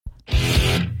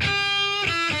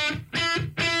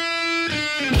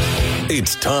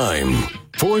It's time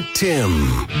for Tim.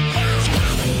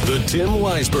 The Tim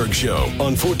Weisberg Show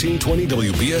on 1420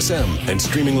 WBSM and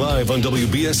streaming live on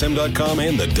WBSM.com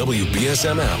and the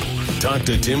WBSM app. Talk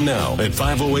to Tim now at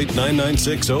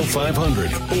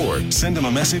 508-996-0500 or send him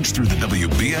a message through the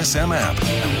WBSM app.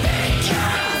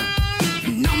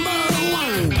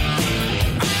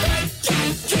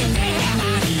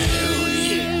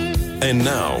 And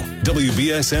now,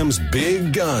 WBSM's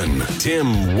big gun, Tim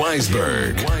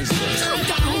Weisberg.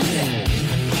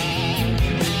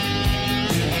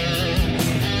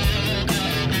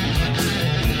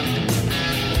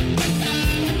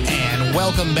 And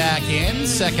welcome back in,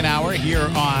 second hour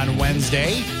here on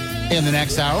Wednesday. In the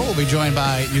next hour, we'll be joined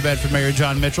by New Bedford Mayor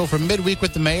John Mitchell from Midweek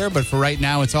with the Mayor. But for right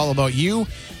now, it's all about you.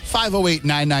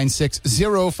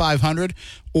 508-996-0500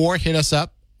 or hit us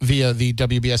up via the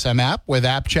WBSM app with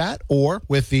App Chat or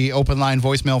with the open line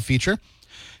voicemail feature.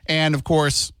 And, of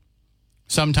course,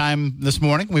 sometime this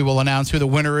morning, we will announce who the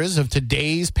winner is of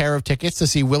today's pair of tickets to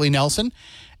see Willie Nelson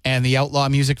and the Outlaw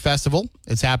Music Festival.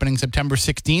 It's happening September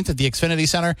 16th at the Xfinity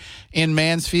Center in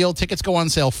Mansfield. Tickets go on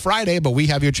sale Friday, but we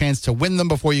have your chance to win them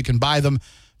before you can buy them,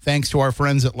 thanks to our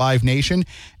friends at Live Nation.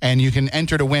 And you can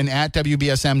enter to win at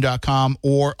WBSM.com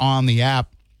or on the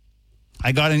app.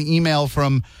 I got an email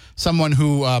from someone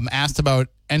who asked about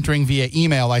entering via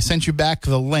email. I sent you back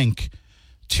the link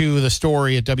to the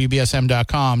story at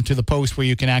WBSM.com, to the post where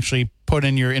you can actually put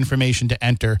in your information to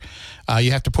enter.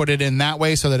 You have to put it in that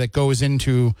way so that it goes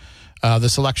into the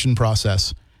selection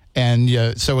process. And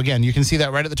so, again, you can see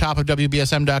that right at the top of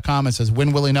WBSM.com. It says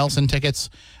Win Willie Nelson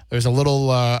tickets. There's a little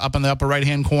up in the upper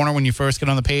right-hand corner when you first get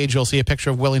on the page. You'll see a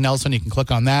picture of Willie Nelson. You can click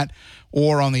on that.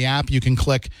 Or on the app, you can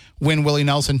click Win Willie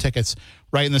Nelson tickets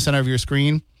right in the center of your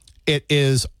screen. It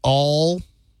is all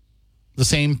the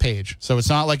same page. So it's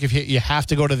not like if you have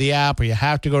to go to the app or you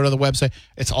have to go to the website.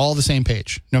 It's all the same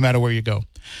page, no matter where you go.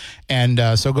 And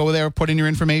so go there, put in your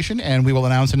information, and we will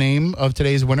announce the name of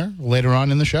today's winner later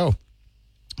on in the show.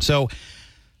 So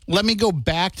let me go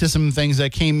back to some things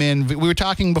that came in. We were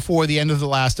talking before the end of the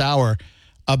last hour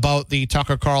about the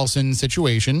Tucker Carlson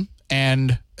situation.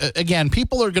 And again,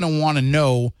 people are going to want to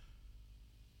know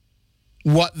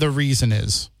what the reason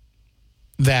is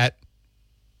that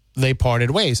they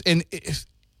parted ways. And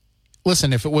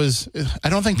listen, if it was, I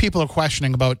don't think people are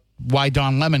questioning about why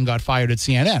Don Lemon got fired at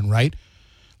CNN, right?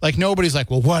 Like, nobody's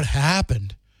like, well, what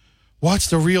happened? What's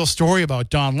the real story about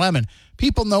Don Lemon?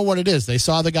 People know what it is. They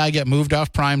saw the guy get moved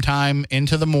off primetime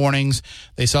into the mornings.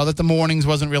 They saw that the mornings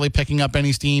wasn't really picking up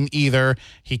any steam either.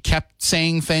 He kept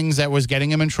saying things that was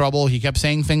getting him in trouble. He kept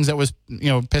saying things that was,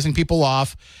 pissing people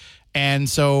off. And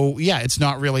so, yeah, it's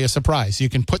not really a surprise. You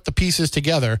can put the pieces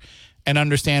together and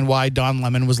understand why Don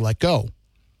Lemon was let go.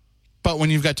 But when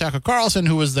you've got Tucker Carlson,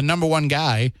 who was the number one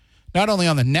guy, not only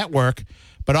on the network,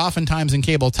 but oftentimes in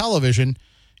cable television,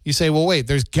 you say, well, wait,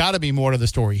 there's got to be more to the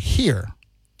story here.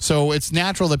 So it's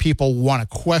natural that people want to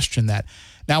question that.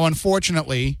 Now,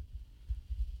 unfortunately,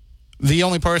 the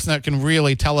only person that can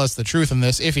really tell us the truth in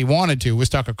this, if he wanted to, was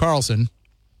Tucker Carlson.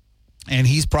 And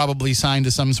he's probably signed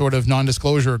to some sort of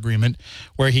non-disclosure agreement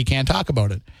where he can't talk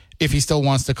about it. If he still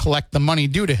wants to collect the money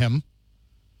due to him,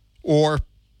 or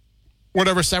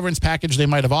whatever severance package they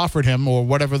might have offered him, or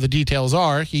whatever the details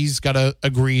are, he's got to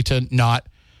agree to not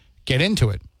get into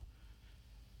it.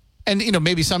 And,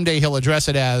 maybe someday he'll address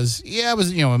it as, it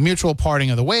was, a mutual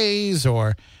parting of the ways,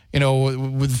 or,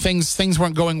 things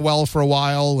weren't going well for a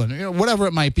while, and, whatever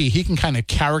it might be. He can kind of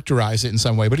characterize it in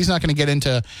some way, but he's not going to get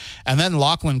into, and then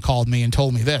Lachlan called me and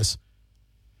told me this.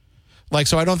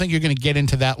 So I don't think you're going to get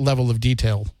into that level of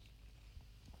detail.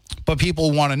 But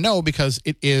people want to know because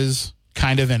it is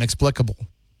kind of inexplicable.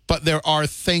 But there are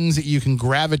things that you can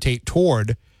gravitate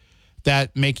toward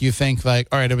that make you think all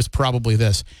right, it was probably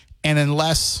this. And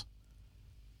unless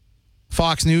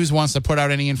Fox News wants to put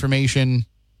out any information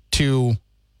to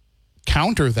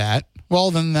counter that,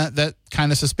 well, then that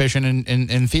kind of suspicion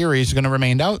in theory is going to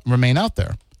remain out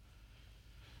there.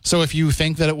 So if you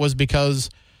think that it was because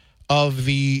of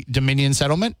the Dominion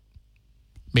settlement,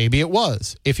 maybe it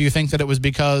was. If you think that it was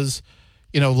because,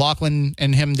 Lachlan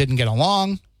and him didn't get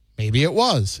along, maybe it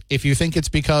was. If you think it's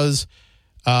because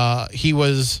he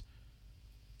was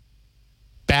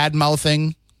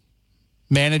bad-mouthing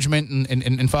management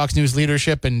and Fox News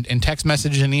leadership and text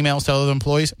messages and emails to other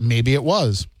employees, maybe it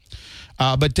was.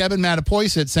 But Deb and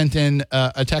Mattapoisett sent in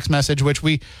a text message, which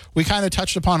we kind of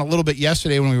touched upon a little bit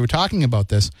yesterday when we were talking about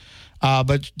this.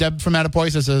 But Deb from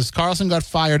Mattapoisett says, Carlson got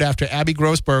fired after Abby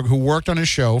Grossberg, who worked on his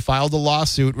show, filed a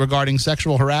lawsuit regarding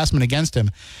sexual harassment against him.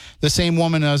 The same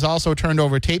woman has also turned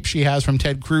over tape she has from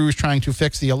Ted Cruz trying to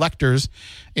fix the electors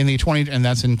in the and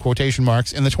that's in quotation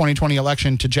marks, in the 2020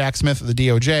 election to Jack Smith of the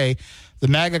DOJ. The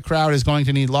MAGA crowd is going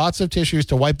to need lots of tissues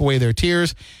to wipe away their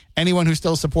tears. Anyone who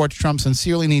still supports Trump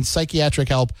sincerely needs psychiatric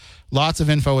help. Lots of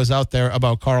info is out there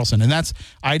about Carlson. And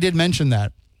I did mention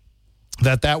that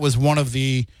was one of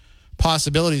the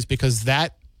possibilities because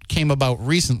that came about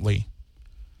recently.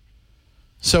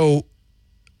 So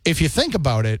if you think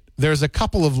about it, there's a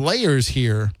couple of layers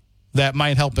here that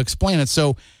might help explain it.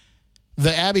 So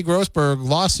the Abby Grossberg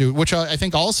lawsuit, which I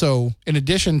think also, in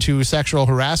addition to sexual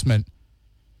harassment,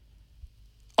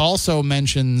 also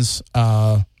mentions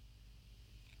some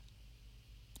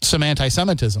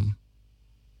anti-Semitism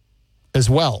as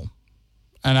well.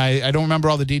 And I don't remember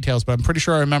all the details, but I'm pretty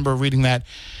sure I remember reading that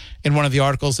in one of the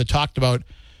articles that talked about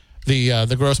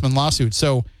the Grossman lawsuit.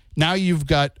 So now you've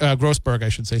got Grossberg, I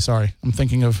should say. Sorry, I'm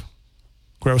thinking of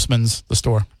Grossman's, the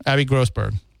store, Abby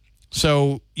Grossberg.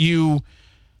 So you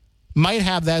might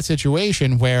have that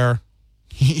situation where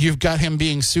you've got him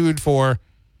being sued for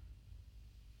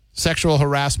sexual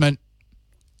harassment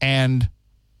and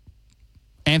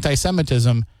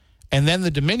anti-Semitism, and then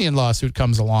the Dominion lawsuit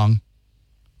comes along,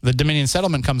 the Dominion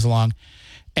settlement comes along,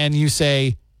 and you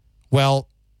say, well,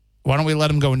 why don't we let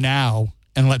him go now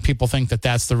and let people think that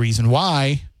that's the reason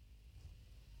why?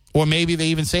 Or maybe they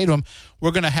even say to him,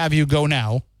 we're going to have you go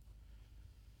now,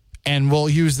 and we'll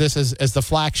use this as the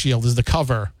flak shield, as the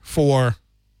cover for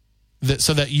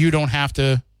so that you don't have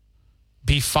to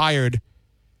be fired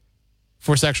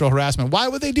for sexual harassment. Why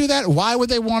would they do that? Why would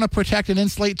they want to protect and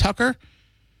insulate Tucker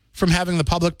from having the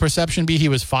public perception be he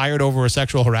was fired over a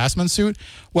sexual harassment suit?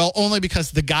 Well, only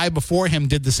because the guy before him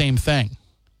did the same thing.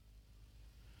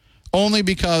 Only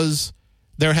because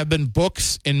there have been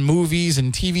books and movies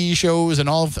and TV shows and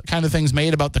all kind of things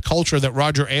made about the culture that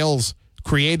Roger Ailes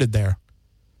created there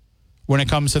when it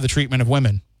comes to the treatment of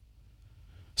women.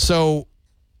 So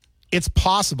it's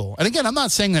possible. And again, I'm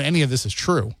not saying that any of this is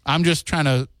true. I'm just trying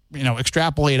to,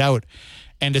 extrapolate out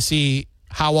and to see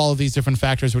how all of these different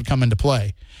factors would come into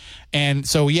play. And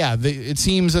so, yeah, it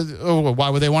seems, why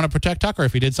would they want to protect Tucker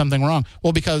if he did something wrong?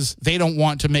 Well, because they don't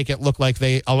want to make it look like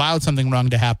they allowed something wrong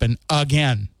to happen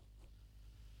again.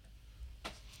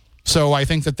 So I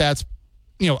think that that's,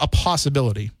 a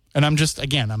possibility. And I'm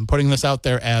putting this out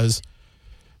there as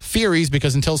theories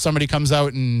because until somebody comes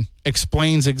out and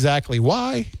explains exactly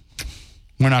why,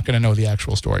 we're not going to know the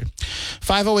actual story.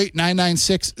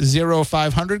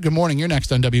 508-996-0500. Good morning. You're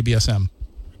next on WBSM.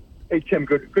 Hey, Tim.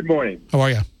 Good morning. How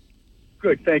are you?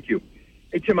 Good, thank you.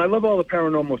 Hey, Tim, I love all the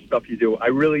paranormal stuff you do. I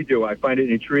really do. I find it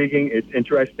intriguing. It's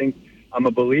interesting. I'm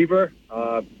a believer.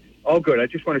 All good. I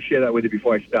just want to share that with you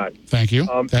before I start. Thank you.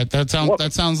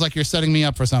 That sounds like you're setting me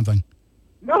up for something.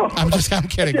 No. I'm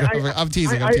kidding. I'm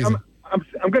teasing.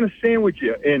 I'm going to sandwich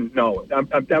you in. No, that's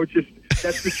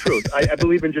the truth. I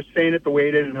believe in just saying it the way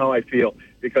it is and how I feel,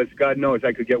 because God knows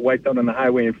I could get wiped out on the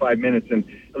highway in 5 minutes, and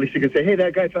at least you can say, hey,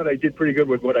 that guy thought I did pretty good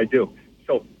with what I do.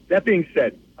 So that being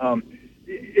said,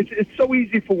 it's so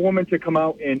easy for women to come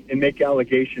out and make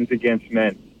allegations against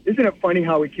men. Isn't it funny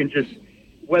how we can just,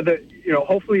 whether,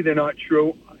 hopefully they're not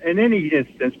true in any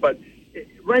instance, but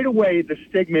right away the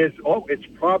stigma is, it's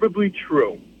probably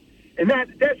true. And that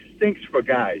stinks for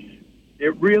guys.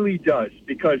 It really does,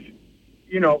 because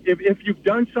if you've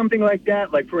done something like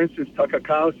that, like, for instance, Tucker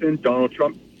Carlson, Donald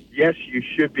Trump, yes, you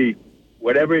should be,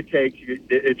 whatever it takes.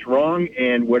 It's wrong,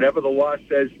 and whatever the law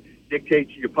says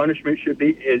dictates your punishment should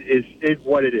be is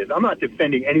what it is. I'm not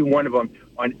defending any one of them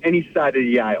on any side of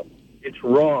the aisle. It's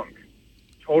wrong,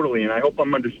 totally, and I hope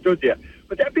I'm understood there.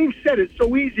 But that being said, it's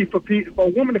so easy for a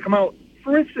woman to come out.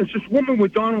 For instance, this woman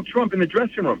with Donald Trump in the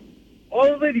dressing room.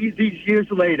 All of these years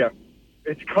later,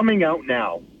 it's coming out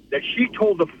now that she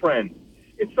told a friend.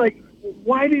 It's like,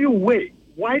 why do you wait?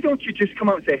 Why don't you just come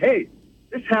out and say, hey,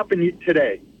 this happened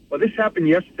today, or this happened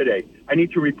yesterday. I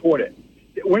need to report it.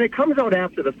 When it comes out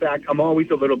after the fact, I'm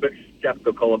always a little bit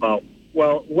skeptical about,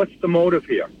 well, what's the motive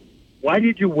here? Why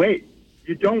did you wait?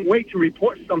 You don't wait to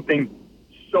report something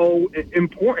so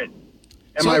important.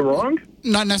 Am I wrong?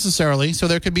 Not necessarily. So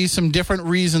there could be some different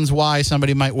reasons why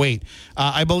somebody might wait.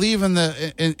 I believe in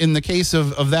the case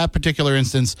of that particular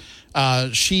instance,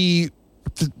 she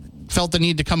felt the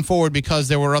need to come forward because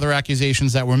there were other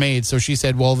accusations that were made. So she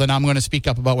said, well, then I'm going to speak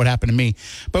up about what happened to me.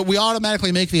 But we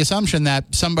automatically make the assumption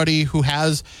that somebody who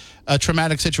has a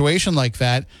traumatic situation like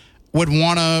that would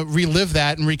want to relive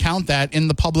that and recount that in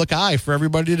the public eye for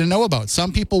everybody to know about.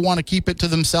 Some people want to keep it to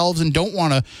themselves and don't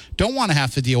want to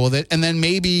have to deal with it. And then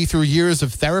maybe through years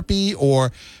of therapy,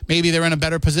 or maybe they're in a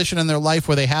better position in their life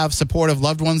where they have supportive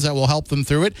loved ones that will help them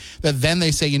through it, that then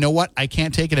they say, you know what, I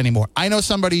can't take it anymore. I know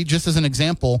somebody, just as an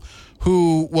example,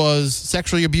 who was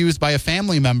sexually abused by a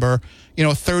family member,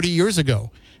 30 years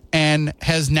ago, and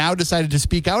has now decided to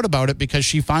speak out about it because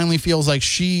she finally feels like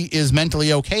she is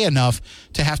mentally okay enough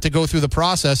to have to go through the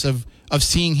process of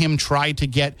seeing him try to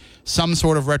get some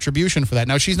sort of retribution for that.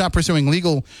 Now, she's not pursuing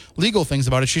legal things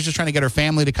about it. She's just trying to get her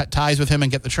family to cut ties with him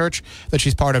and get the church that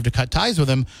she's part of to cut ties with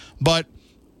him. But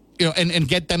and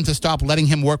get them to stop letting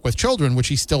him work with children, which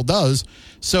he still does.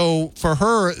 So for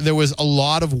her, there was a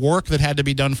lot of work that had to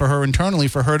be done for her internally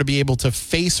for her to be able to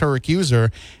face her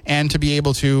accuser and to be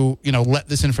able to, let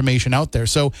this information out there.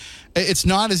 So it's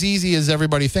not as easy as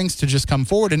everybody thinks to just come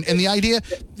forward. And the idea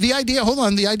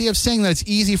of saying that it's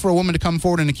easy for a woman to come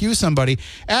forward and accuse somebody.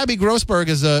 Abby Grossberg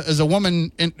is a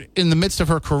woman in the midst of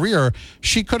her career.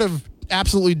 She could have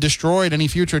absolutely destroyed any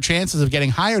future chances of getting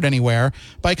hired anywhere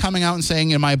by coming out and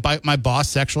saying, my boss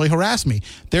sexually harassed me.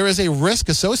 There is a risk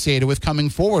associated with coming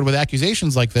forward with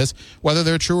accusations like this, whether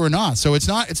they're true or not. So it's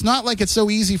not like it's so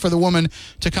easy for the woman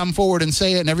to come forward and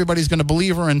say it and everybody's going to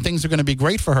believe her and things are going to be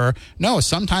great for her. No,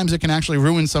 sometimes it can actually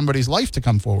ruin somebody's life to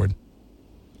come forward.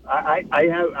 I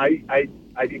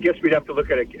guess we'd have to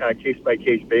look at a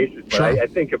case-by-case basis. But sure. I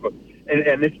think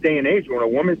in this day and age, when a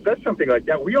woman says something like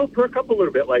that, we all perk up a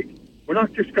little bit. Like, we're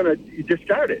not just going to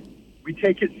discard it. We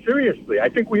take it seriously. I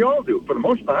think we all do, for the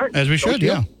most part. As we should,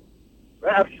 yeah.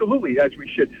 Absolutely, as we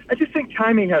should. I just think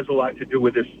timing has a lot to do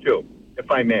with this, too, if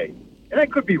I may. And I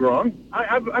could be wrong.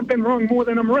 I've been wrong more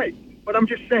than I'm right. But I'm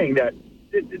just saying that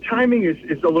the timing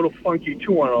is a little funky,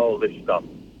 too, on all of this stuff.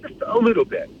 Just a little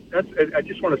bit. I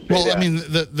just want to say that. Well, I mean,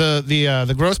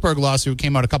 the Grossberg lawsuit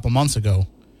came out a couple months ago.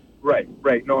 Right.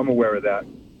 No, I'm aware of that.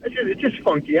 It's just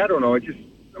funky. I don't know.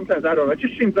 Sometimes I don't know. It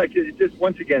just seems like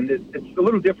once again, it's a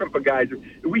little different for guys.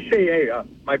 If we say, hey,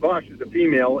 my boss is a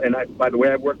female, and by the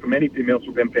way, I've worked for many females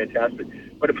who've been fantastic.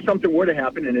 But if something were to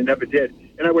happen, and it never did,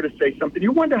 and I were to say something,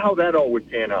 you wonder how that all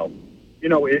would pan out.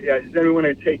 Is anyone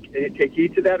going to take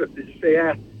heed to that? Or just say,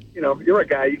 you're a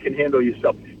guy, you can handle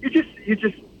yourself. You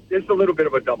just. There's a little bit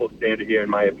of a double standard here, in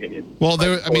my opinion. Well,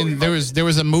 there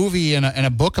was a movie and a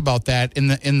book about that in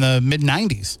the mid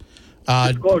 '90s.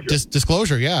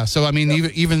 Disclosure, yeah. So I mean,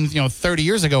 even 30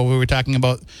 years ago, we were talking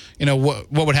about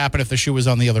what would happen if the shoe was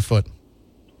on the other foot.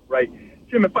 Right,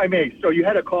 Tim. If I may, so you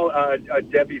had a call,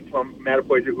 Debbie from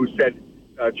Mattapoisett, who said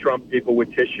Trump people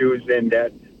with tissues and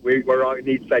that we all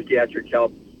need psychiatric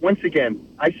help. Once again,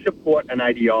 I support an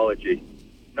ideology,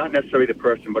 not necessarily the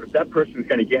person, but if that person is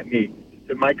going to get me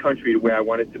to my country to where I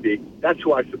want it to be, that's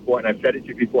who I support. And I've said it to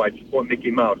you before. I support Mickey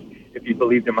Mouse if he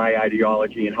believed in my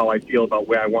ideology and how I feel about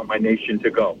where I want my nation to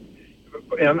go.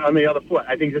 And on the other foot,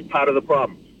 I think that's part of the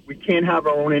problem. We can't have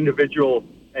our own individual,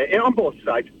 and on both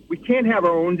sides, we can't have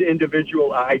our own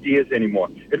individual ideas anymore.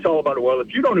 It's all about, well,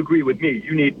 if you don't agree with me,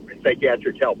 you need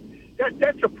psychiatric help.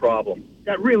 That's a problem.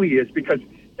 That really is, because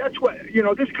that's what,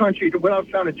 this country, without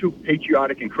sounding too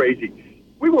patriotic and crazy,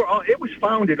 it was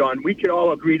founded on we could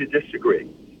all agree to disagree.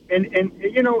 And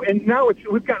now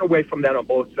we've gotten away from that on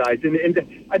both sides.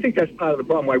 And I think that's part of the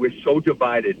problem why we're so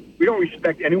divided. We don't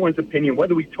respect anyone's opinion,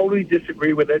 whether we totally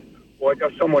disagree with it or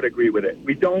somewhat agree with it.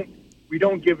 We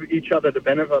don't give each other the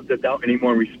benefit of the doubt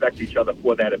anymore and respect each other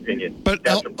for that opinion. But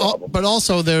that's a problem. But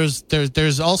also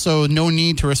there's also no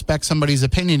need to respect somebody's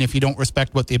opinion if you don't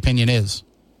respect what the opinion is.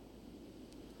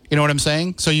 You know what I'm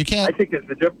saying? So you can't. I think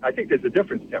there's a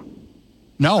difference, Tim.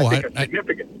 No, I think it's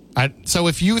significant. So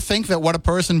if you think that what a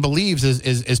person believes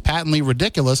is patently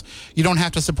ridiculous, you don't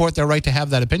have to support their right to have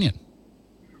that opinion.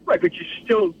 Right, but you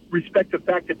still respect the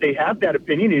fact that they have that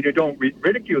opinion and you don't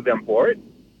ridicule them for it.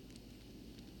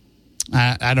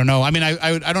 I don't know. I mean,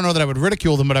 I don't know that I would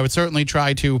ridicule them, but I would certainly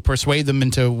try to persuade them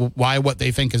into why what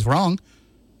they think is wrong.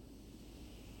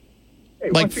 Hey,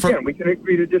 once again, we can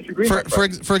agree to disagree.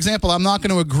 For example, I'm not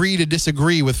going to agree to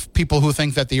disagree with people who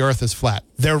think that the Earth is flat.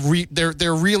 They're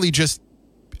really just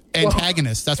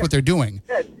antagonists. That's what they're doing.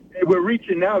 We're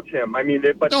reaching now, Tim. I mean,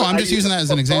 I'm just using that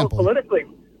as an example.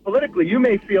 Politically, you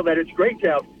may feel that it's great to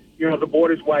have the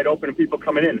borders wide open and people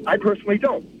coming in. I personally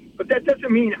don't. But that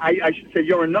doesn't mean I should say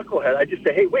you're a knucklehead. I just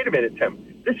say, hey, wait a minute,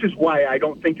 Tim. This is why I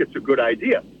don't think it's a good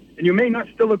idea. And you may not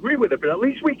still agree with it, but at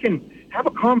least we can have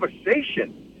a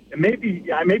conversation. And maybe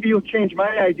you'll change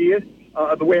my ideas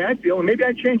the way I feel, and maybe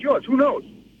I change yours. Who knows?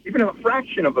 Even a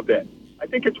fraction of a bit. I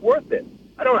think it's worth it.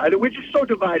 I don't know. We're just so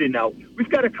divided now. We've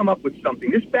got to come up with something.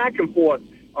 This back and forth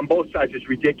on both sides is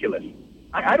ridiculous.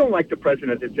 I don't like the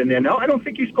president that's in there now. I don't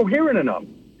think he's coherent enough.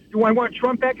 Do I want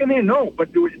Trump back in there? No.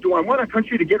 But do I want our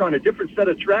country to get on a different set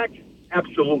of tracks?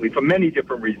 Absolutely, for many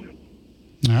different reasons.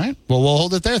 All right. Well, we'll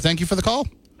hold it there. Thank you for the call.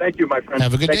 Thank you, my friend.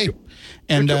 Have a good day. You.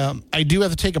 And I do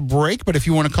have to take a break, but if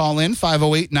you want to call in,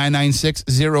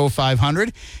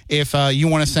 508-996-0500. If you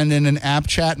want to send in an app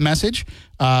chat message,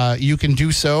 you can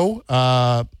do so.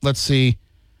 Let's see.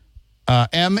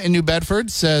 M in New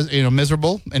Bedford says,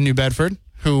 miserable in New Bedford,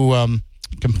 who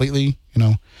completely,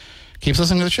 keeps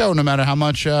listening to the show no matter how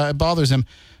much it bothers him.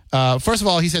 First of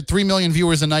all, he said 3 million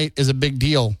viewers a night is a big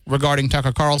deal regarding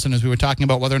Tucker Carlson, as we were talking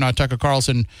about whether or not Tucker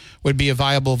Carlson would be a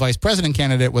viable vice president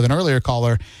candidate with an earlier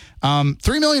caller.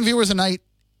 3 million viewers a night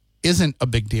isn't a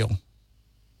big deal.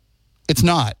 It's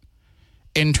not.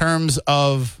 In terms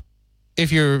of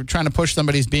if you're trying to push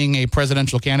somebody's being a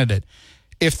presidential candidate.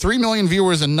 If 3 million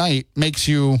viewers a night makes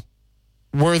you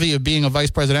worthy of being a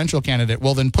vice presidential candidate,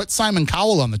 well, then put Simon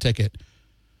Cowell on the ticket.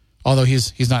 Although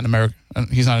he's not an American,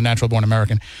 he's not a natural born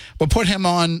American, but put him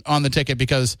on the ticket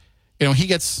because he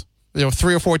gets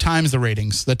 3 or 4 times the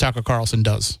ratings that Tucker Carlson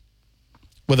does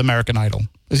with American Idol.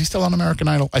 Is he still on American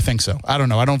Idol? I think so. I don't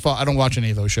know. I don't watch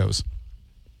any of those shows.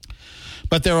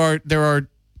 But there are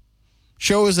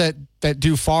shows that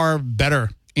do far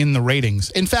better in the ratings.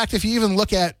 In fact, if you even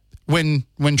look at when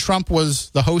Trump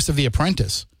was the host of The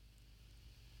Apprentice,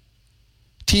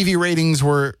 TV ratings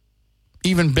were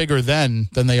even bigger then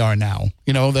than they are now.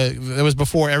 It was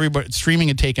before streaming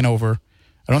had taken over.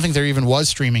 I don't think there even was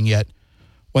streaming yet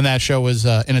when that show was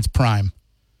in its prime.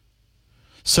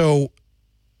 So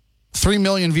 3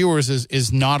 million viewers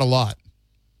is not a lot.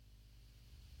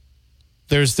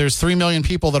 There's 3 million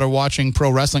people that are watching pro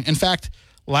wrestling. In fact,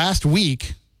 last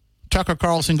week, Tucker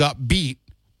Carlson got beat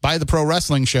by the pro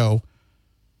wrestling show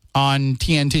on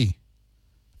TNT,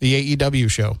 the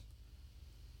AEW show.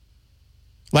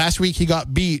 Last week, he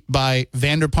got beat by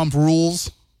Vanderpump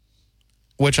Rules,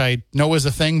 which I know is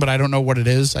a thing, but I don't know what it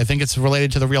is. I think it's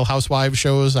related to the Real Housewives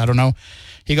shows. I don't know.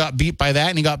 He got beat by that,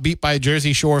 and he got beat by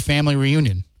Jersey Shore Family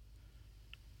Reunion.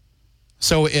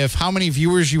 So if how many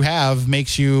viewers you have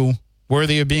makes you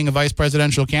worthy of being a vice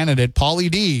presidential candidate,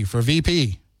 Pauly D for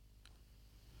VP.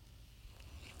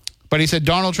 But he said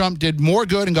Donald Trump did more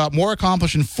good and got more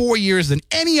accomplished in 4 years than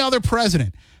any other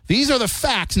president. These are the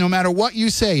facts, no matter what you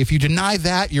say. If you deny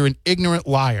that, you're an ignorant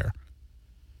liar.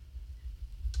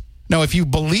 Now, if you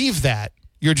believe that,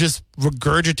 you're just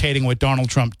regurgitating what Donald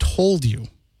Trump told you.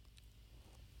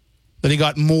 That he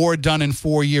got more done in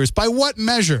 4 years. By what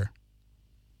measure?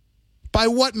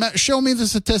 Show me the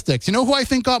statistics. You know who I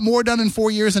think got more done in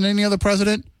 4 years than any other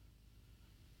president?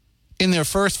 In their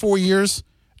first 4 years?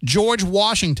 George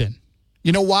Washington.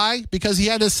 You know why? Because he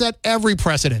had to set every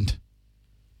precedent.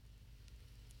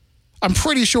 I'm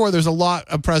pretty sure there's a lot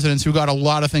of presidents who got a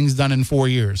lot of things done in 4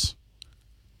 years.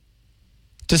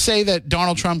 To say that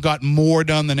Donald Trump got more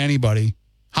done than anybody,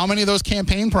 how many of those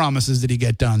campaign promises did he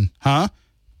get done? Huh?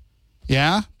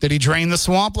 Yeah? Did he drain the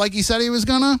swamp like he said he was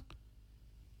gonna?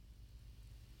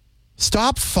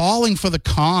 Stop falling for the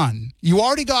con. You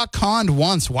already got conned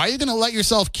once. Why are you going to let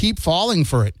yourself keep falling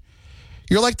for it?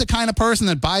 You're like the kind of person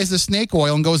that buys the snake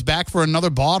oil and goes back for another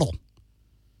bottle.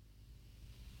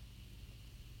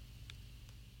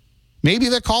 Maybe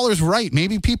that caller's right.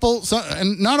 Maybe people,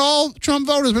 and not all Trump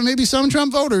voters, but maybe some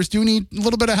Trump voters do need a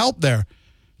little bit of help there.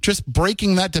 Just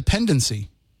breaking that dependency.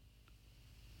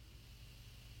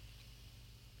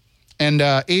 And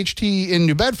HT in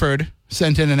New Bedford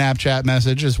sent in an app chat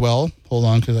message as well. Hold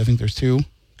on, because I think there's 2,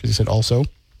 because he said also.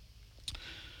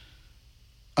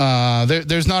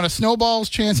 There's not a snowball's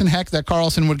chance in heck that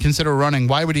Carlson would consider running.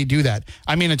 Why would he do that?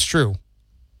 I mean, it's true.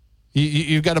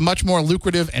 You've got a much more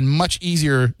lucrative and much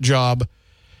easier job,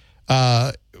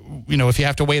 if you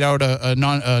have to wait out a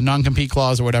non-compete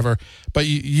clause or whatever. But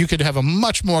you could have a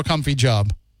much more comfy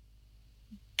job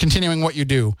continuing what you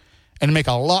do and make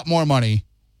a lot more money.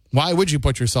 Why would you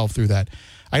put yourself through that?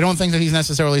 I don't think that he's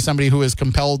necessarily somebody who is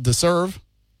compelled to serve.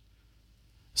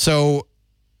 So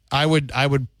I would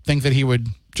think that he would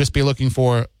just be looking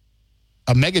for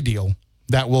a mega deal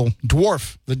that will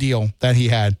dwarf the deal that he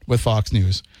had with Fox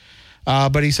News.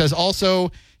 But he says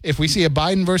also, if we see a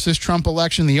Biden versus Trump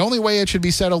election, the only way it should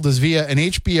be settled is via an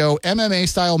HBO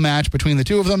MMA-style match between the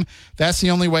two of them. That's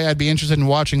the only way I'd be interested in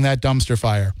watching that dumpster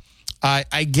fire.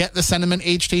 I get the sentiment,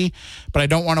 HT, but I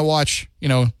don't want to watch,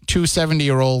 2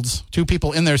 70-year-olds, 2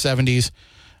 people in their 70s,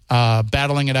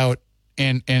 battling it out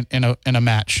in a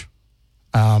match.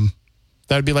 That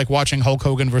would be like watching Hulk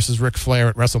Hogan versus Ric Flair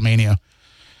at WrestleMania.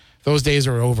 Those days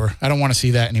are over. I don't want to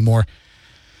see that anymore.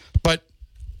 But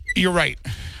you're right.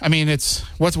 I mean, it's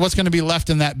what's going to be left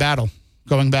in that battle.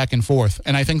 going back and forth.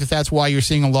 And I think that that's why you're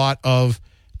seeing a lot of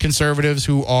conservatives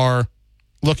who are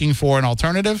looking for an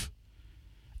alternative.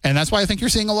 And that's why I think you're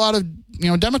seeing a lot of,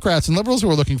 Democrats and liberals who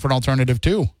are looking for an alternative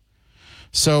too.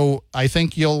 So I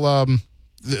think you'll,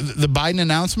 the Biden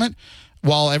announcement,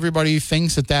 while everybody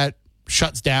thinks that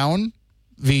shuts down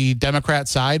the Democrat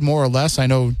side more or less, I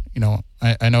know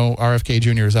RFK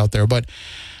Jr. is out there, but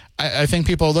I think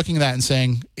people are looking at that and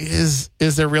saying, is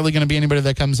there really going to be anybody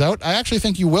that comes out? I actually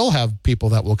think you will have people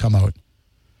that will come out.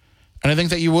 And I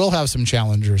think that you will have some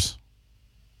challengers.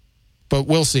 But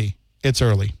we'll see. It's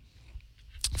early.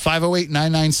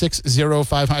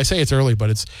 508-996-0500. I say it's early,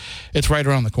 but it's right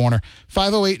around the corner.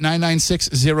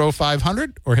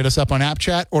 508-996-0500 or hit us up on App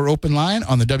Chat or Open Line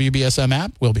on the WBSM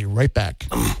app. We'll be right back.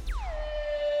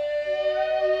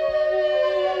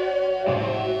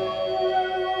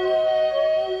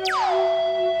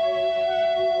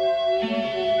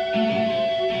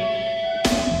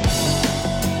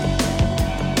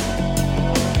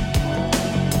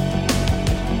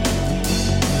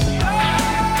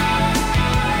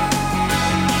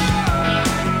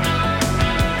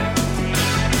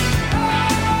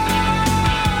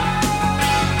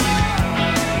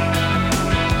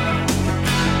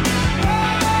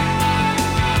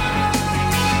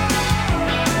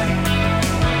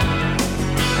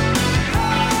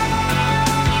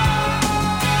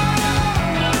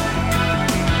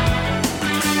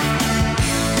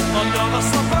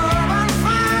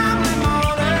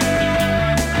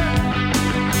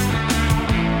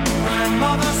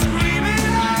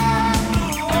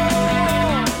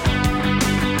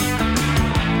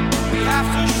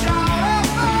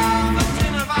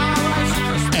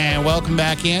 Welcome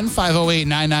back in,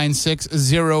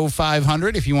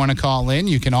 508-996-0500. If you want to call in,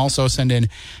 you can also send in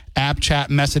app chat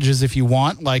messages if you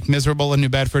want, like Miserable in New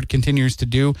Bedford continues to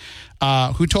do,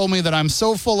 who told me that I'm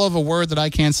so full of a word that I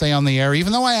can't say on the air,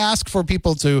 even though I ask for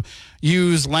people to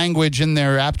use language in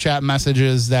their app chat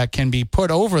messages that can be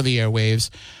put over the airwaves.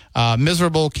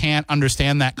 Miserable can't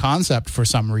understand that concept for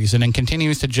some reason and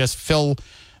continues to just fill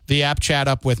the app chat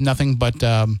up with nothing but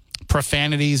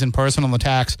profanities and personal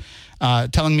attacks,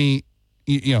 telling me,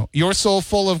 you're so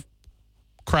full of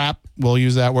crap, we'll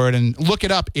use that word, and look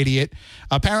it up, idiot.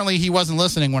 Apparently, he wasn't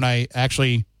listening when I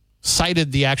actually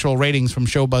cited the actual ratings from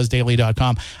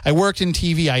showbuzzdaily.com. I worked in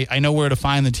TV. I know where to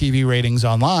find the TV ratings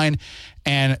online,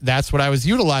 and that's what I was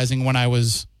utilizing when I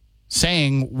was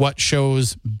saying what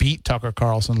shows beat Tucker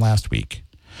Carlson last week.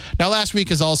 Now, last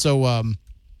week is also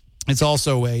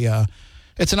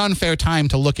it's an unfair time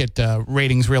to look at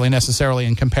ratings really necessarily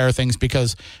and compare things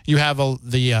because you have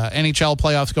the NHL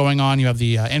playoffs going on, you have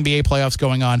the NBA playoffs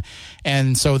going on,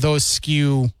 and so those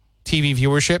skew TV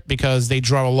viewership because they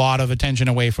draw a lot of attention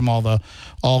away from all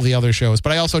the other shows.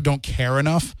 But I also don't care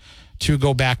enough to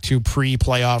go back to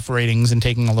pre-playoff ratings and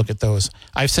taking a look at those.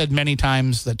 I've said many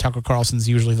times that Tucker Carlson's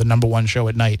usually the number one show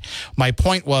at night. My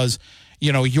point was,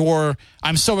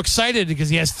 I'm so excited because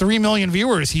he has 3 million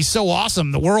viewers. He's so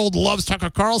awesome. The world loves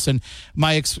Tucker Carlson.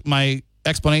 My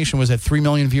explanation was that 3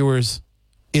 million viewers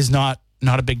is not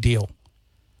a big deal.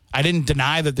 I didn't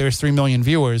deny that there's 3 million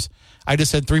viewers. I just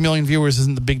said 3 million viewers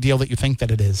isn't the big deal that you think that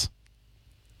it is.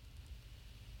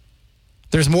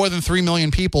 There's more than 3 million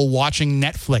people watching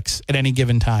Netflix at any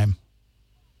given time.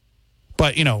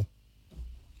 But,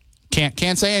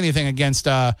 can't say anything against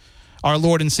our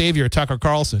Lord and Savior, Tucker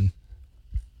Carlson.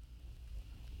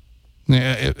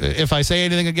 If I say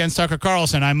anything against Tucker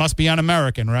Carlson, I must be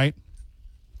un-American, right?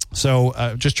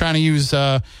 So just trying to use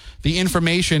the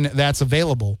information that's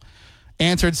available.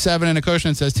 Answered 7 in a cushion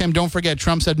and says, Tim, don't forget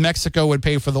Trump said Mexico would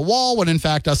pay for the wall when in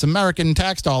fact us American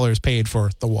tax dollars paid for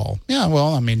the wall. Yeah,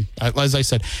 well, I mean, as I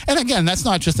said. And again, that's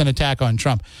not just an attack on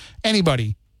Trump.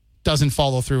 Anybody doesn't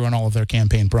follow through on all of their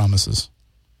campaign promises.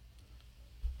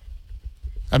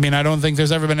 I mean, I don't think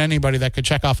there's ever been anybody that could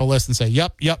check off a list and say,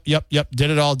 yep, did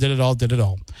it all.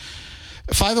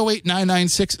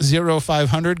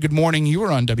 508-996-0500. Good morning. You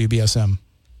are on WBSM.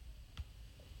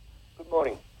 Good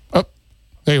morning. Oh,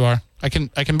 there you are. I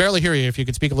can barely hear you if you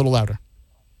could speak a little louder.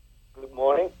 Good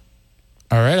morning.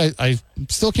 All right. I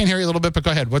still can't hear you a little bit, but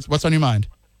go ahead. What's on your mind?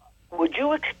 Would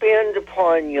you expand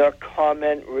upon your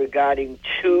comment regarding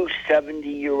two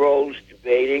 70-year-olds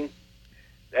debating?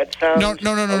 That sounds a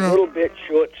little bit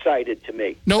short-sighted to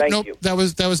me. Thank you. That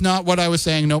was not what I was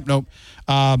saying. Nope.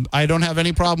 I don't have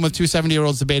any problem with two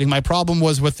 70-year-olds debating. My problem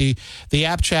was with the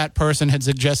app chat person had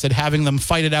suggested having them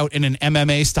fight it out in an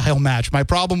MMA-style match. My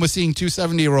problem was seeing two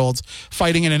 70-year-olds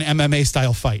fighting in an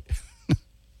MMA-style fight.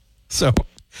 So,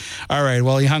 all right,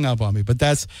 well, he hung up on me. But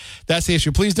that's the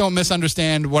issue. Please don't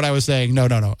misunderstand what I was saying. No.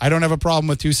 I don't have a problem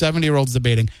with two 70-year-olds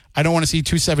debating. I don't want to see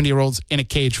two 70-year-olds in a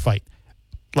cage fight.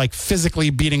 like physically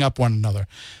beating up one another.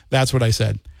 That's what I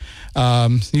said.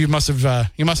 You must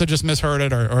have just misheard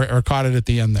it or caught it at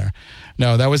the end there.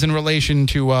 No, that was in relation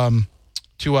to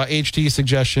HT's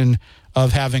suggestion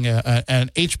of having an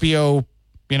HBO,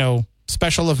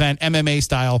 special event MMA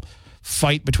style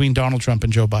fight between Donald Trump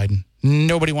and Joe Biden.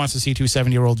 Nobody wants to see two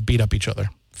 70-year-olds beat up each other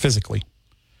physically.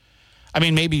 I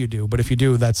mean, maybe you do, but if you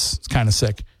do, that's kind of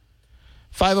sick.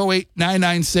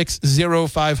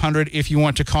 508-996-0500 if you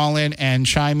want to call in and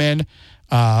chime in.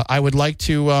 I would like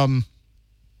to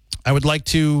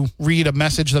read a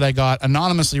message that I got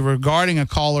anonymously regarding a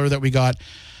caller that we got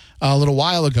a little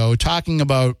while ago, talking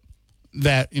about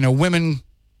that, women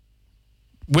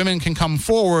can come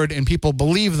forward and people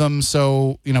believe them,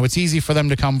 so it's easy for them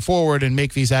to come forward and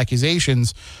make these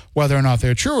accusations, whether or not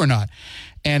they're true or not.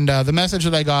 And the message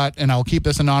that I got, and I'll keep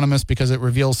this anonymous because it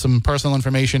reveals some personal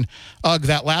information. Ugh,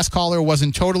 that last caller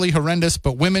wasn't totally horrendous,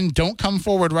 but women don't come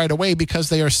forward right away because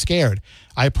they are scared.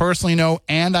 I personally know,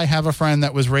 and I have a friend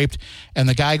that was raped, and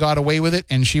the guy got away with it,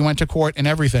 and she went to court and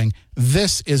everything.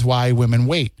 This is why women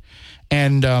wait.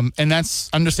 And that's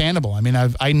understandable. I mean,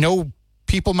 I know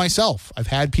people myself. I've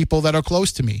had people that are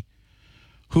close to me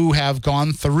who have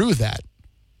gone through that,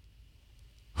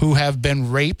 who have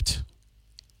been raped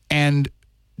and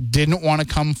didn't want to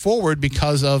come forward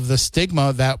because of the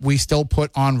stigma that we still put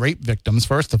on rape victims,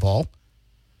 first of all.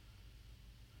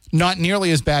 Not nearly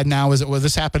as bad now as it was.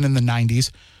 This happened in the 90s,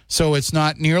 so it's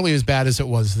not nearly as bad as it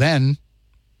was then.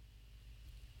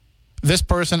 This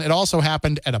person, it also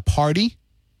happened at a party.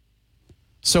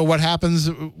 So what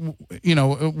happens, when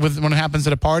it happens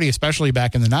at a party, especially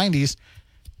back in the 90s,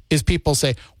 is people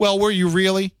say, well, were you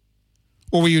really?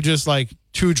 Or were you just like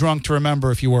too drunk to remember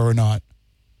if you were or not?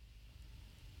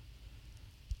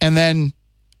 And then,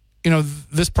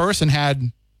 this person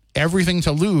had everything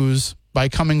to lose by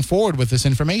coming forward with this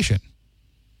information.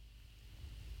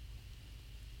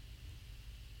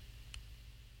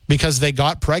 Because they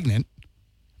got pregnant.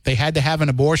 They had to have an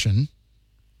abortion.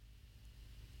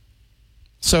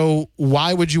 So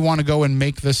why would you want to go and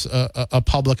make this a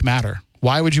public matter?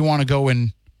 Why would you want to go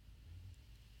and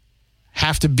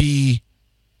have to be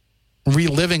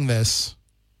reliving this,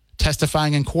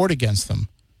 testifying in court against them?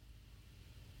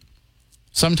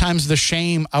 Sometimes the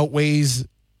shame outweighs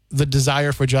the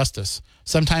desire for justice.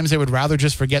 Sometimes they would rather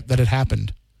just forget that it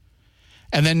happened.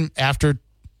 And then after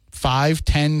 5,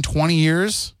 10, 20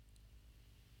 years,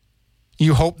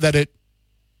 you hope that it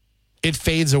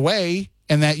fades away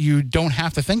and that you don't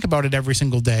have to think about it every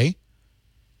single day.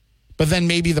 But then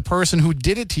maybe the person who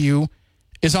did it to you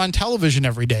is on television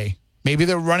every day. Maybe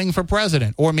they're running for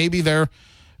president, or maybe they're,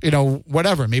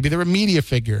 whatever. Maybe they're a media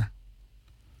figure.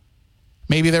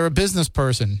 Maybe they're a business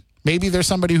person. Maybe there's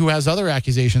somebody who has other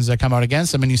accusations that come out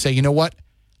against them, and you say, you know what?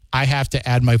 I have to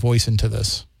add my voice into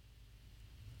this.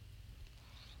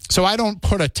 So I don't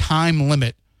put a time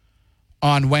limit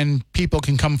on when people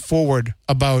can come forward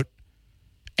about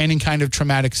any kind of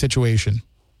traumatic situation.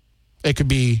 It could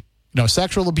be,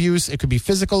 sexual abuse. It could be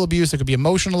physical abuse. It could be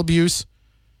emotional abuse.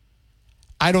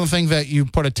 I don't think that you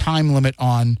put a time limit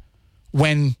on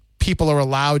when people are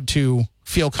allowed to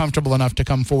feel comfortable enough to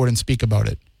come forward and speak about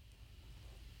it.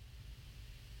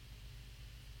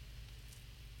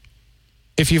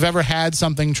 If you've ever had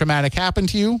something traumatic happen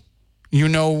to you, you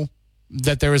know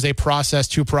that there is a process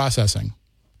to processing.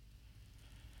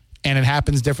 And it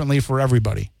happens differently for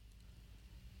everybody.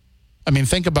 I mean,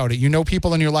 think about it. You know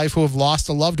people in your life who have lost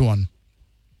a loved one.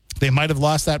 They might have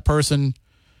lost that person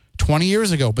 20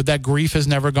 years ago, but that grief has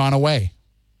never gone away.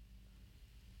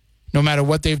 No matter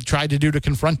what they've tried to do to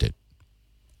confront it.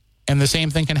 And the same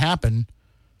thing can happen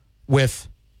with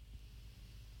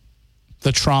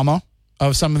the trauma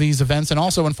of some of these events, and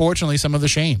also, unfortunately, some of the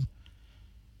shame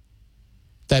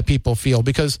that people feel.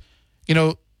 Because,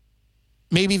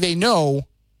 maybe they know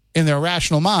in their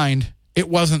rational mind it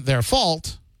wasn't their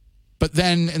fault, but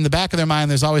then in the back of their mind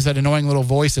there's always that annoying little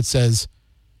voice that says,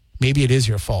 maybe it is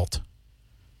your fault.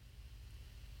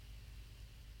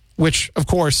 Which, of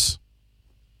course,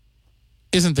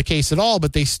 isn't the case at all,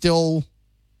 but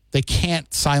they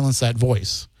can't silence that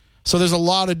voice. So there's a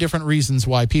lot of different reasons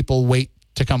why people wait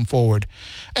to come forward.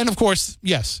 And of course,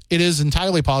 yes, it is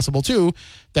entirely possible too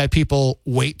that people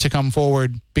wait to come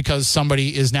forward because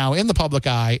somebody is now in the public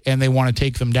eye and they want to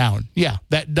take them down. Yeah,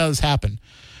 that does happen.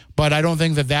 But I don't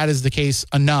think that that is the case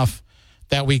enough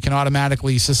that we can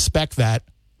automatically suspect that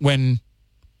when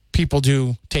people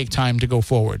do take time to go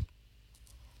forward.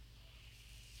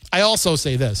 I also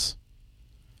say this.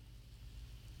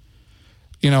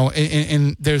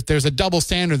 And there's a double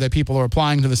standard that people are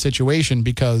applying to the situation,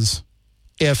 because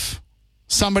if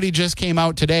somebody just came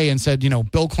out today and said,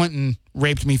 Bill Clinton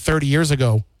raped me 30 years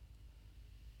ago,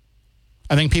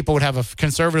 I think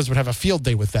conservatives would have a field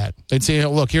day with that. They'd say,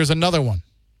 oh, look, here's another one.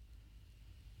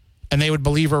 And they would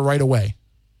believe her right away.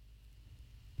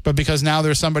 But because now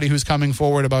there's somebody who's coming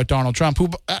forward about Donald Trump, who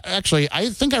actually, I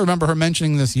think I remember her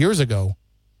mentioning this years ago.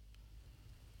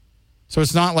 So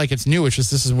it's not like it's new. It's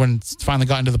just this is when it's finally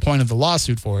gotten to the point of the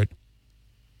lawsuit for it.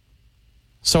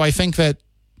 So I think that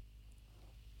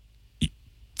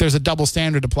there's a double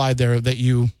standard applied there, that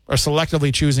you are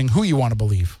selectively choosing who you want to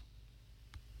believe.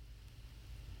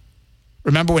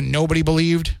 Remember when nobody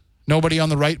on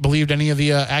the right believed any of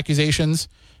the accusations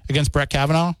against Brett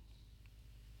Kavanaugh?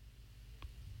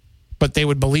 But they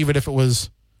would believe it if it was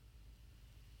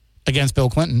against Bill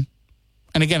Clinton.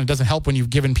 And again, it doesn't help when you've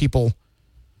given people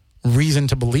reason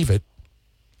to believe it.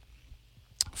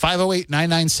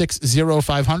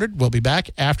 508-996-0500. We'll be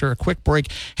back after a quick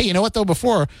break. Hey, you know what, though?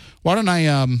 Why don't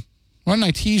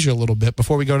I tease you a little bit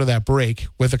before we go to that break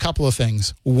with a couple of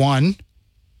things. One,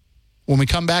 when we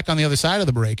come back on the other side of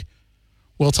the break,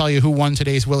 we'll tell you who won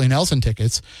today's Willie Nelson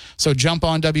tickets. So jump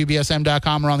on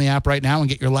WBSM.com or on the app right now and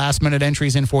get your last-minute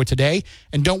entries in for today.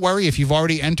 And don't worry, if you've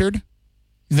already entered,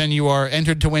 then you are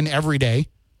entered to win every day.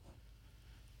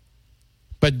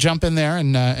 But jump in there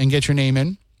and get your name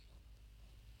in.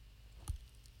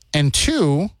 And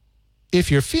two,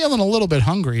 if you're feeling a little bit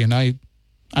hungry, and I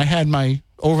had my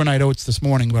overnight oats this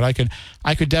morning, but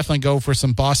I could definitely go for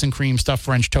some Boston cream stuffed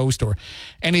French toast or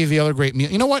any of the other great meals.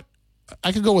 You know what?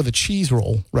 I could go with a cheese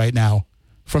roll right now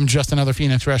from Just Another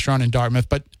Phoenix restaurant in Dartmouth,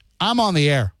 but I'm on the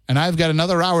air and I've got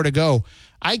another hour to go.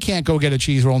 I can't go get a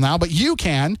cheese roll now, but you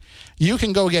can. You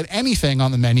can go get anything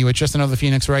on the menu at Just Another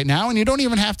Phoenix right now, and you don't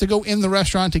even have to go in the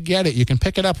restaurant to get it. You can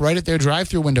pick it up right at their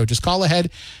drive-through window. Just call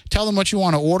ahead, tell them what you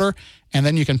want to order, and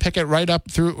then you can pick it right up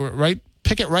at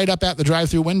the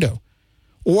drive-through window.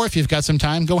 Or if you've got some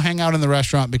time, go hang out in the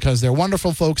restaurant because they're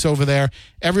wonderful folks over there.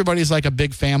 Everybody's like a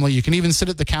big family. You can even sit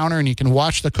at the counter and you can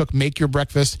watch the cook make your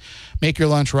breakfast, make your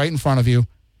lunch right in front of you.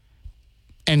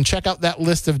 And check out that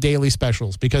list of daily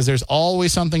specials because there's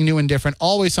always something new and different,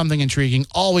 always something intriguing,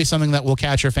 always something that will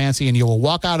catch your fancy, and you will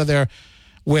walk out of there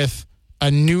with a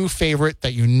new favorite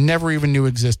that you never even knew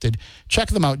existed. Check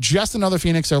them out. Just Another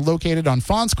Phoenix are located on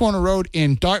Fons Corner Road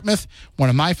in Dartmouth, one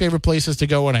of my favorite places to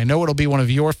go, and I know it'll be one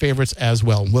of your favorites as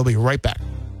well. We'll be right back.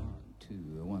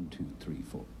 1, 2, 3,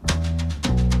 4.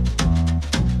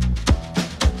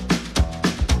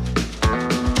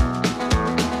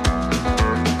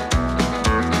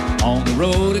 On the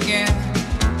road again.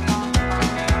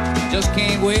 Just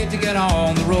can't wait to get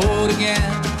on the road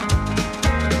again.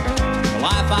 The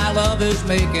life I love is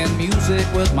making music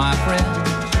with my friends.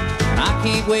 And I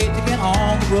can't wait to get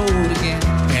on the road again.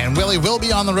 And Willie will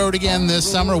be on the road again this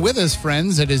summer with his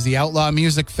friends. It is the Outlaw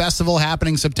Music Festival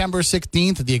happening September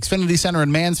 16th at the Xfinity Center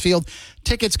in Mansfield.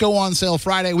 Tickets go on sale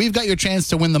Friday. We've got your chance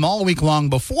to win them all week long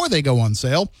before they go on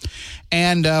sale.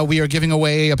 And we are giving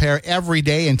away a pair every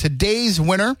day. And today's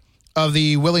winner of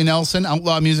the Willie Nelson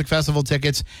Outlaw Music Festival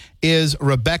tickets is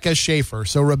Rebecca Schaefer.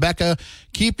 So, Rebecca,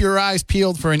 keep your eyes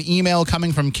peeled for an email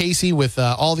coming from Casey with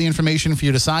all the information for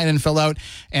you to sign and fill out.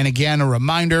 And again, a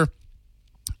reminder,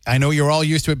 I know you're all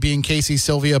used to it being Casey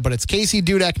Sylvia, but it's Casey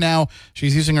Dudek now.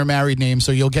 She's using her married name,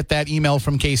 so you'll get that email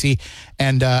from Casey,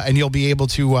 and you'll be able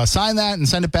to sign that and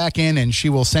send it back in, and she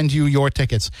will send you your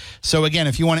tickets. So again,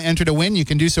 if you want to enter to win, you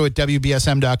can do so at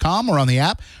WBSM.com or on the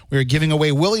app. We're giving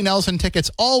away Willie Nelson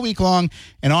tickets all week long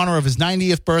in honor of his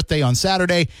 90th birthday on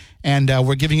Saturday, and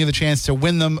we're giving you the chance to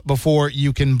win them before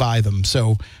you can buy them.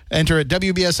 So enter at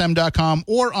WBSM.com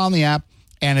or on the app.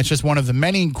 And it's just one of the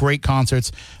many great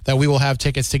concerts that we will have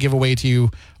tickets to give away to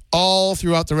you all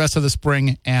throughout the rest of the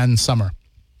spring and summer.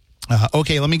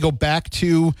 Okay, let me go back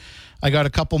to, I got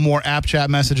a couple more app chat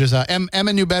messages. M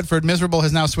in New Bedford, Miserable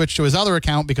has now switched to his other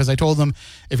account because I told him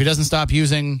if he doesn't stop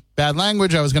using bad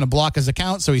language, I was going to block his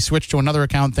account. So he switched to another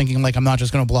account thinking like I'm not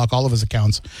just going to block all of his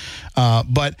accounts.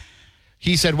 But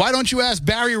he said, why don't you ask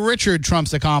Barry Richard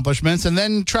Trump's accomplishments and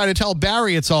then try to tell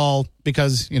Barry it's all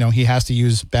because, he has to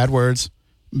use bad words.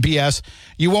 BS.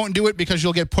 You won't do it because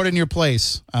you'll get put in your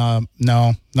place.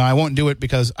 No, I won't do it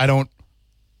because I don't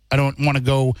want to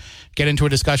go get into a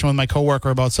discussion with my coworker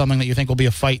about something that you think will be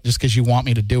a fight just because you want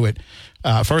me to do it.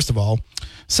 First of all.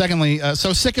 Secondly,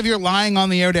 so sick of your lying on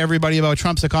the air to everybody about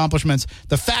Trump's accomplishments.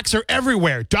 The facts are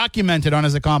everywhere, documented on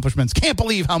his accomplishments. Can't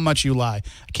believe how much you lie.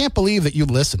 I can't believe that you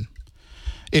listen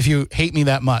if you hate me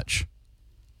that much.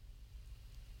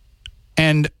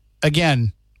 And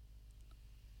again,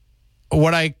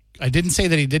 what I didn't say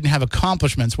that he didn't have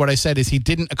accomplishments. What I said is he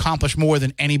didn't accomplish more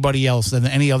than anybody else, than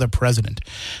any other president.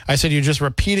 I said you're just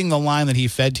repeating the line that he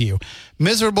fed to you.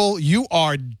 Miserable, you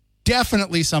are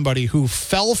definitely somebody who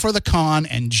fell for the con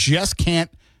and just can't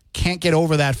get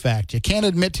over that fact. You can't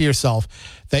admit to yourself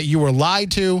that you were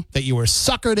lied to, that you were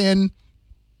suckered in.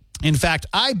 In fact,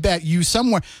 I bet you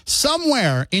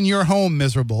somewhere in your home,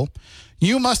 miserable,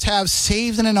 you must have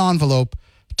saved in an envelope,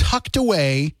 tucked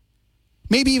away,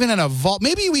 maybe even in a vault.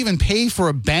 Maybe you even pay for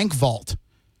a bank vault,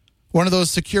 one of those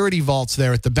security vaults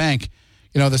there at the bank,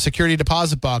 the security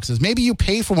deposit boxes. Maybe you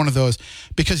pay for one of those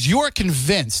because you're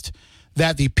convinced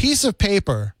that the piece of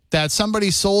paper that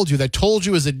somebody sold you that told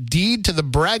you is a deed to the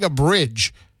Braga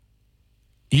Bridge,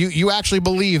 you actually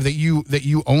believe that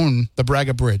you own the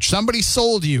Braga Bridge. Somebody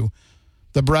sold you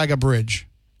the Braga Bridge,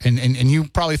 and you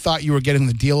probably thought you were getting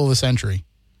the deal of the century.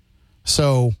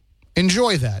 So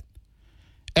enjoy that.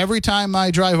 Every time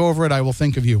I drive over it, I will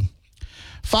think of you.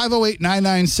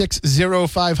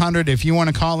 508-996-0500 if you want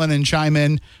to call in and chime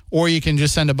in, or you can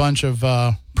just send a bunch of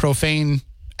profane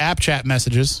app chat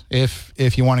messages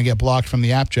if you want to get blocked from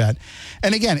the app chat.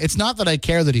 And again, it's not that I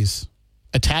care that he's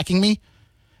attacking me.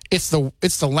 It's the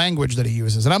language that he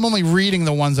uses. And I'm only reading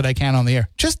the ones that I can on the air.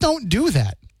 Just don't do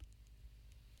that.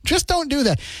 Just don't do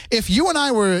that. If you and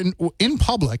I were in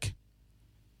public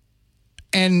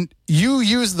and you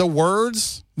use the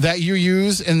words that you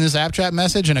use in this app chat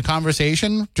message in a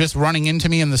conversation, just running into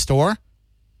me in the store,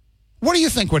 what do you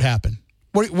think would happen?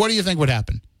 What do you think would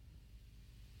happen?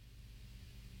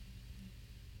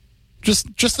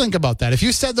 Just think about that. If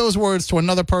you said those words to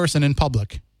another person in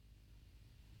public,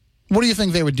 what do you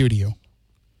think they would do to you?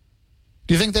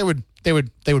 Do you think they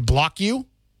would block you?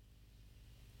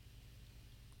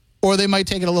 Or they might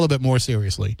take it a little bit more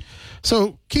seriously.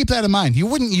 So keep that in mind. You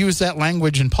wouldn't use that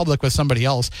language in public with somebody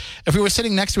else. If we were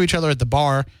sitting next to each other at the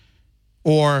bar,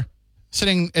 or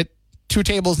sitting at two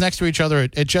tables next to each other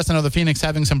at Just Another Phoenix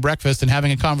having some breakfast and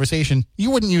having a conversation, you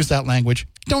wouldn't use that language.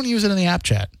 Don't use it in the app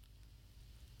chat.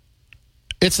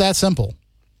 It's that simple.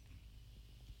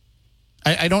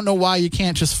 I don't know why you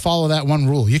can't just follow that one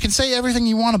rule. You can say everything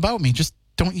you want about me, just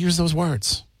don't use those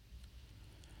words.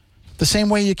 The same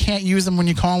way you can't use them when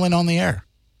you call in on the air.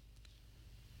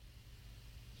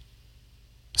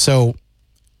 So,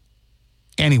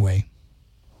 anyway,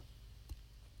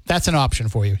 that's an option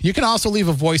for you. You can also leave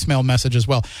a voicemail message as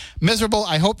well. Miserable,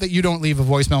 I hope that you don't leave a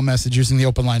voicemail message using the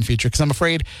open line feature, because I'm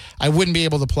afraid I wouldn't be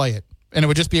able to play it. And it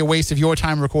would just be a waste of your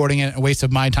time recording it, a waste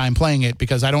of my time playing it,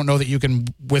 because I don't know that you can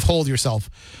withhold yourself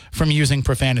from using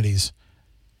profanities.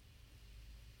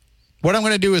 What I'm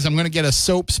going to do is I'm going to get a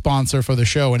soap sponsor for the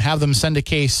show and have them send a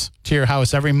case to your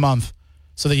house every month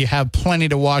so that you have plenty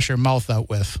to wash your mouth out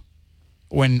with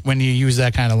when you use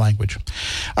that kind of language.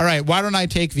 All right, why don't I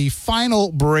take the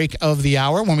final break of the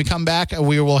hour? When we come back,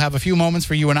 we will have a few moments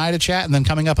for you and I to chat, and then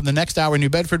coming up in the next hour, New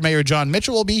Bedford Mayor John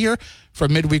Mitchell will be here for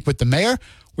Midweek with the Mayor.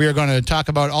 We are going to talk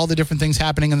about all the different things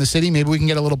happening in the city. Maybe we can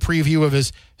get a little preview of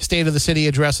his State of the City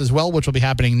address as well, which will be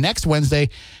happening next Wednesday.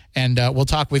 And we'll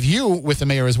talk with you, with the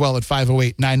mayor as well, at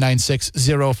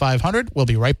 508-996-0500. We'll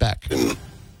be right back.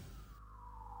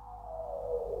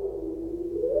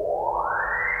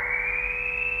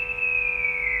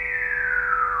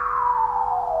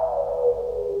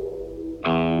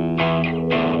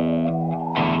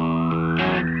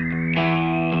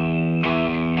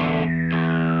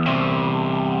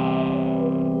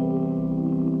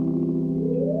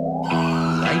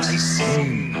 Life's the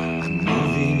same, I'm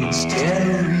moving in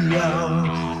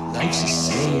stereo. Life's the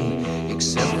same,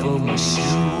 except for my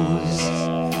shoes.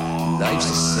 Life's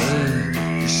the same,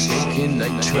 you're shaking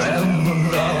like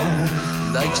tremolo.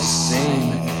 Life's the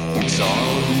same, it's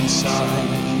all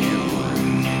inside you.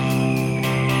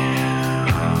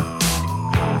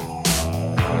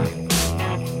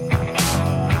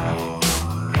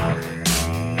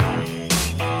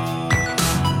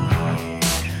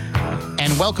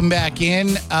 Welcome back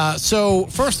in. So,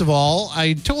 first of all,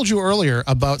 I told you earlier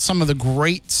about some of the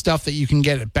great stuff that you can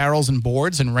get at Barrels and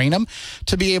Boards in Raynham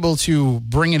to be able to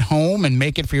bring it home and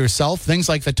make it for yourself. Things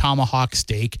like the tomahawk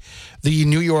steak, the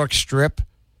New York strip,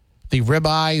 the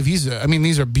ribeye.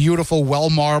 These are beautiful,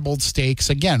 well-marbled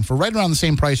steaks. Again, for right around the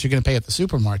same price you're going to pay at the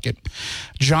supermarket.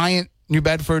 Giant New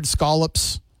Bedford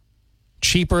scallops,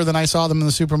 cheaper than I saw them in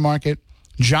the supermarket.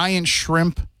 Giant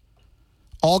shrimp.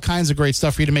 All kinds of great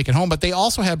stuff for you to make at home. But they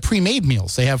also have pre-made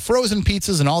meals. They have frozen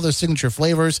pizzas and all their signature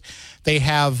flavors. They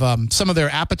have some of their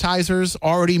appetizers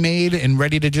already made and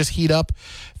ready to just heat up.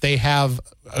 They have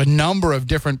a number of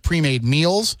different pre-made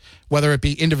meals, whether it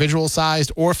be individual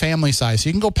sized or family sized. So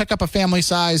you can go pick up a family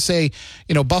size, say,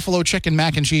 buffalo chicken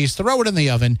mac and cheese, throw it in the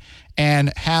oven,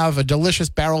 and have a delicious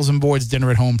Barrels and Boards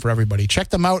dinner at home for everybody. Check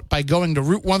them out by going to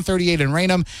Route 138 in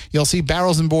Raynham. You'll see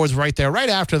Barrels and Boards right there, right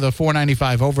after the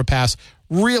 495 overpass.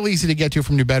 Real easy to get to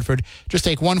from New Bedford. Just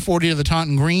take 140 to the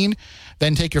Taunton Green,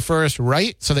 then take your first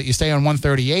right so that you stay on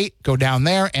 138. Go down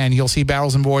there, and you'll see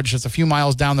Barrels and Boards just a few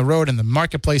miles down the road, and the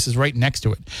marketplace is right next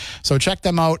to it. So check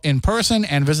them out in person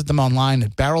and visit them online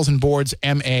at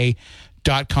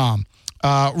barrelsandboardsma.com.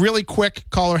 Really quick,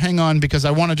 caller, hang on, because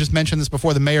I want to just mention this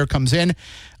before the mayor comes in.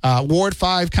 Ward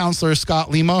 5 Councillor Scott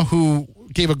Lima, who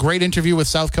gave a great interview with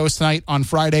South Coast Tonight on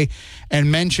Friday and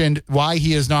mentioned why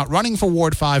he is not running for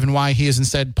Ward 5 and why he is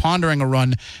instead pondering a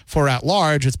run for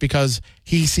at-large. It's because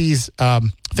he sees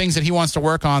things that he wants to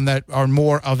work on that are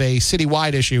more of a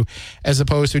citywide issue as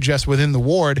opposed to just within the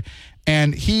ward.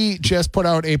 And he just put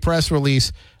out a press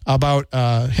release about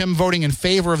him voting in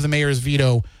favor of the mayor's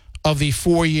veto of the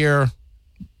 4-year,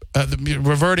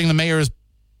 reverting the mayor's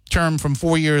term from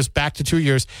 4 years back to 2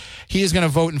 years. He is going to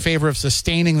vote in favor of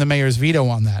sustaining the mayor's veto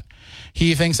on that.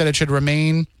 He thinks that it should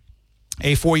remain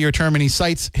a 4-year term, and he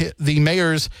cites the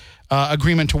mayor's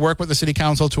agreement to work with the city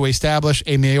council to establish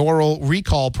a mayoral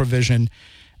recall provision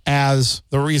as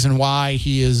the reason why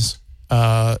he is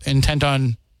intent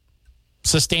on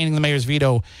sustaining the mayor's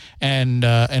veto and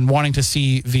wanting to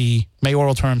see the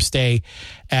mayoral term stay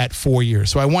at 4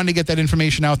 years. So I wanted to get that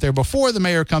information out there before the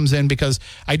mayor comes in, because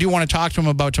I do want to talk to him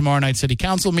about tomorrow night's city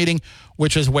council meeting,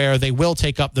 which is where they will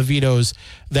take up the vetoes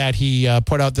that he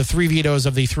put out, the 3 vetoes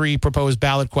of the 3 proposed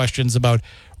ballot questions about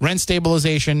rent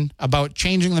stabilization, about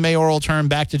changing the mayoral term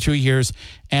back to 2 years,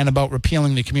 and about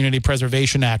repealing the Community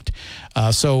Preservation Act.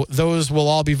 So those will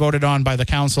all be voted on by the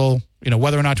council,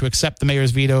 whether or not to accept the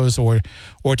mayor's vetoes or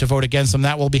to vote against them.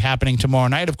 That will be happening tomorrow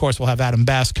night. Of course, we'll have Adam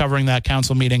Bass covering that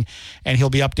council meeting, and he'll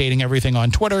be updating everything on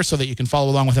Twitter so that you can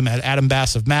follow along with him at Adam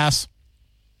Bass of Mass,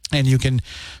 and you can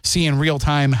see in real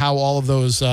time how all of those